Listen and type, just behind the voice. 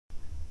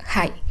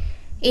Hi,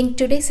 in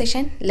today's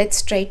session,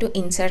 let's try to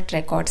insert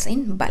records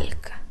in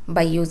bulk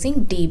by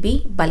using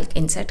DB bulk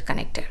insert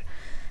connector.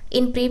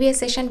 In previous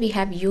session, we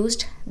have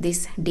used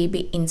this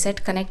DB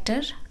insert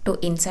connector to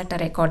insert a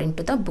record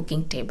into the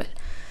booking table.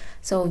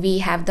 So we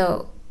have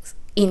the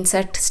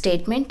insert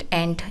statement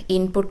and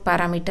input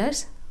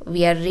parameters.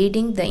 We are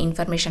reading the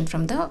information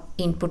from the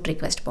input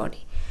request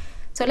body.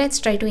 So let's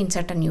try to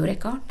insert a new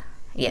record.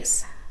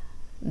 Yes,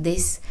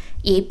 this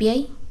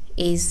API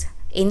is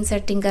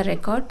inserting a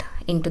record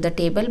into the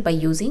table by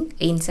using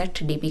insert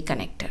DB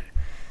connector.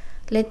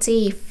 Let's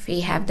see if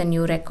we have the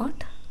new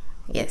record.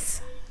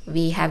 Yes,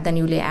 we have the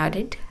newly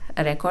added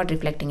a record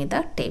reflecting in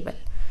the table.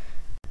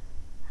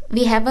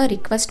 We have a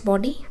request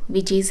body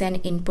which is an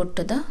input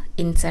to the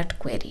insert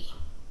query.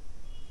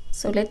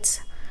 So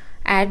let's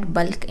add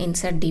bulk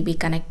insert DB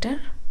connector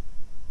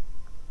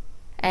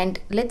and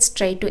let's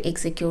try to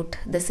execute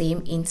the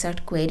same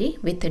insert query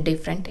with a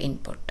different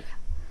input.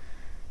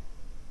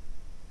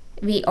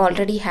 We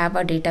already have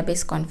a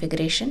database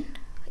configuration.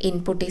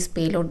 Input is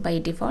payload by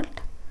default.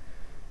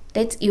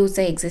 Let's use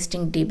the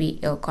existing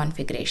DB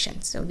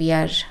configuration. So we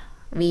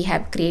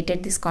have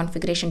created this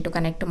configuration to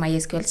connect to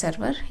MySQL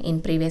server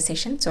in previous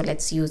session. So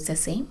let's use the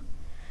same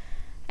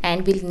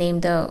and we'll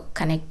name the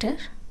connector.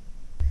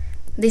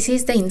 This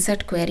is the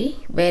insert query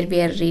where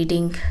we are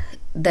reading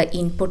the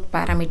input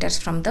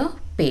parameters from the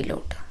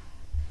payload.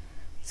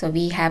 So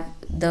we have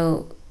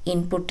the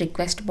input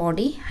request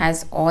body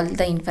has all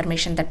the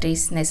information that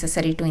is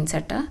necessary to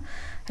insert a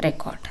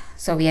record.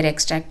 So we are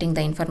extracting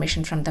the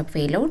information from the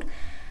payload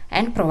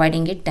and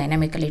providing it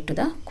dynamically to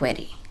the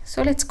query.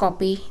 So let's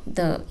copy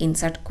the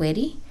insert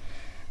query.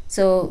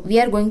 So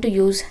we are going to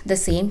use the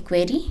same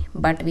query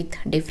but with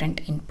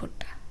different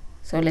input.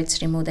 So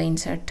let's remove the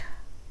insert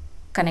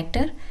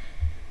connector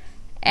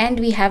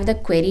and we have the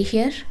query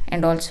here,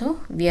 and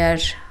also we are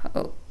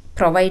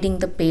providing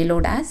the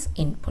payload as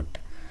input.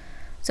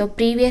 So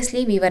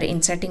previously we were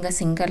inserting a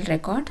single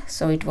record,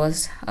 so it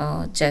was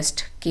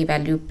just key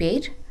value pair.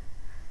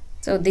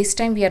 So this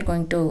time we are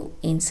going to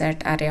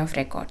insert array of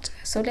records.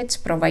 So let's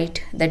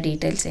provide the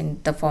details in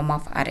the form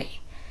of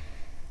array.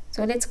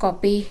 So let's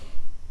copy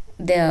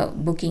the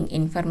booking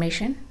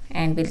information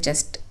and we'll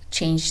just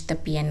change the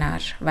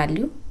PNR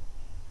value.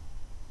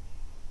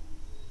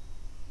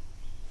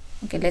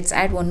 Okay, let's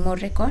add one more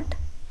record.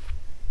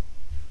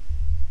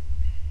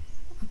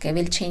 Okay,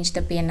 we'll change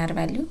the PNR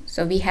value.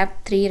 So we have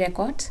 3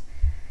 records.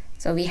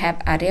 So we have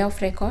array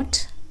of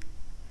records.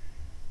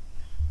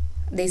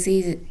 This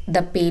is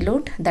the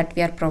payload that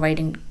we are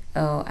providing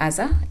as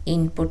a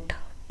input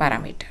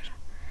parameter.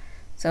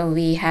 So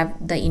we have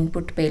the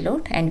input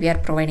payload and we are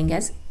providing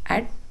as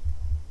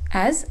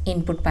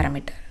input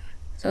parameter.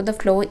 So the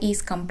flow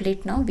is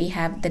complete now. We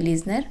have the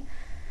listener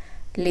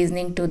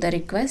listening to the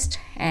request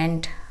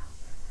and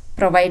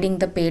providing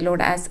the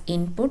payload as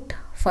input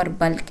for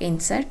bulk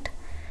insert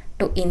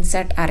to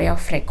insert array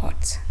of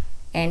records,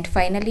 and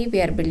finally we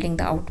are building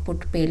the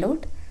output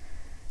payload.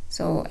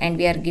 So and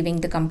we are giving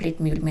the complete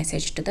Mule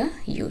message to the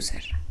user.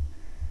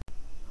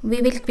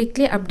 We will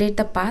quickly update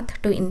the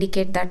path to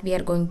indicate that we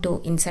are going to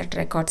insert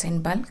records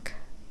in bulk.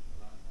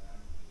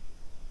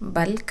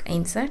 Bulk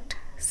insert,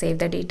 save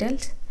the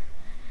details,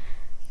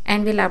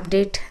 and we'll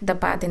update the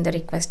path in the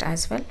request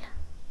as well.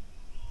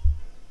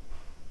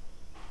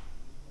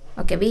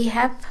 Okay, we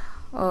have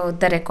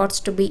the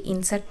records to be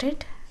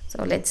inserted.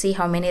 So let's see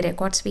how many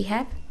records we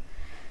have.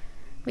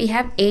 We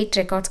have 8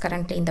 records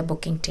currently in the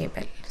booking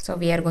table. So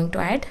we are going to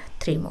add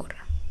 3 more.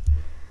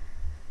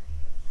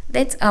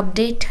 Let's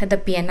update the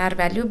PNR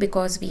value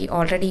because we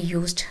already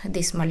used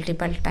this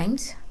multiple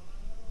times.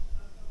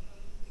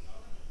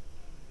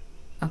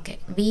 Okay,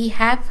 we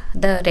have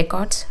the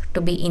records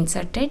to be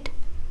inserted.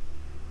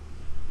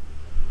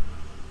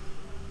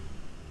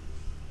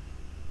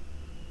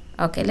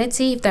 Okay, let's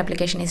see if the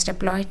application is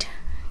deployed.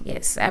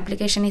 Yes,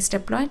 application is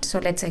deployed. So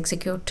let's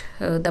execute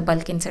the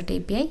bulk insert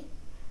API.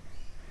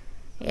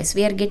 Yes,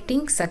 we are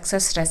getting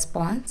success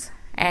response,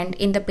 and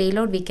in the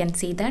payload we can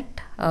see that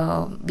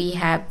we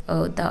have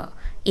the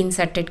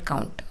inserted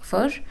count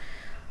for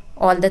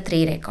all the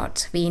 3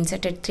 records. We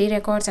inserted 3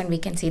 records and we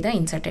can see the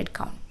inserted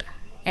count,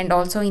 and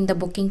also in the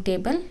booking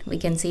table we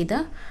can see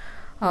the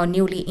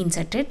newly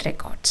inserted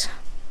records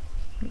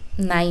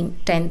 9th,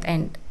 10th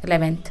and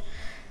 11th.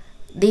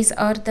 These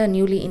are the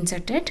newly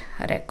inserted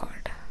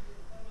record.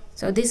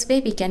 So this way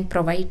we can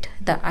provide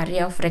the array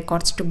of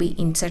records to be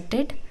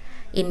inserted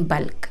in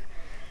bulk.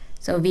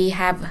 So we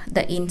have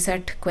the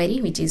insert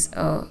query, which is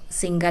a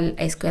single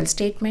SQL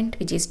statement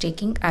which is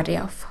taking array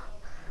of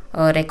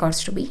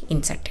records to be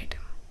inserted.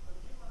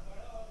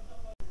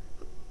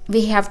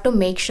 We have to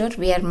make sure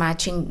we are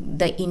matching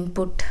the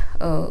input,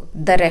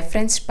 the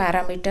referenced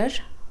parameter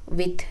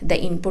with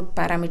the input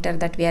parameter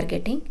that we are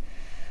getting.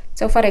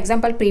 So for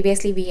example,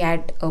 previously we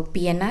had a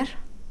PNR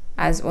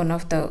as one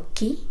of the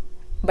key,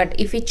 but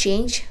if we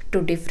change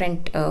to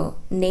different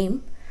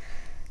name,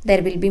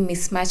 there will be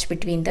mismatch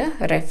between the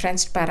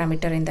referenced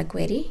parameter in the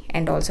query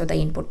and also the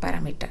input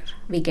parameter.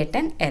 We get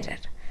an error.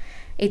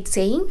 It's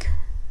saying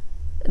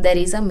there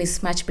is a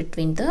mismatch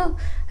between the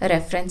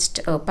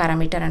referenced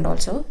parameter and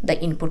also the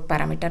input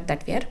parameter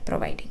that we are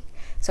providing.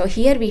 So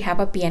here we have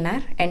a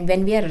PNR, and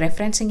when we are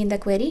referencing in the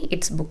query,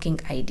 it's booking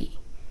ID.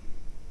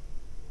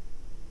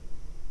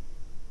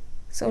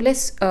 So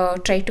let's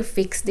try to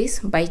fix this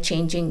by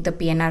changing the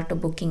PNR to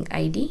booking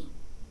ID.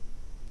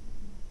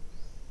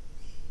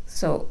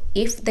 So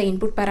if the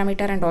input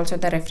parameter and also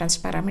the reference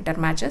parameter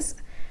matches,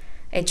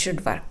 it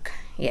should work.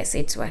 Yes,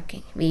 it's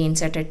working. We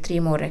inserted 3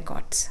 more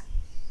records.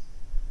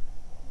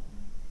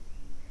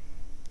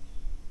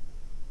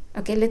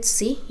 Okay, let's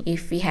see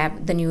if we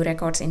have the new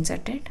records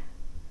inserted.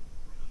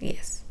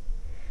 Yes,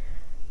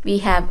 we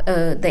have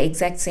the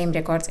exact same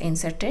records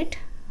inserted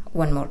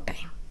one more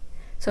time.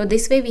 So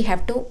this way we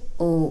have to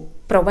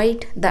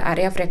provide the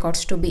array of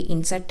records to be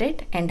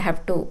inserted and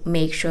have to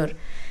make sure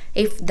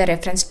if the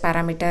reference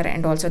parameter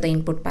and also the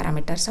input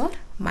parameters are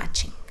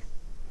matching.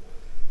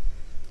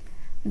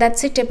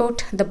 That's it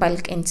about the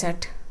bulk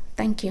insert.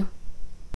 Thank you.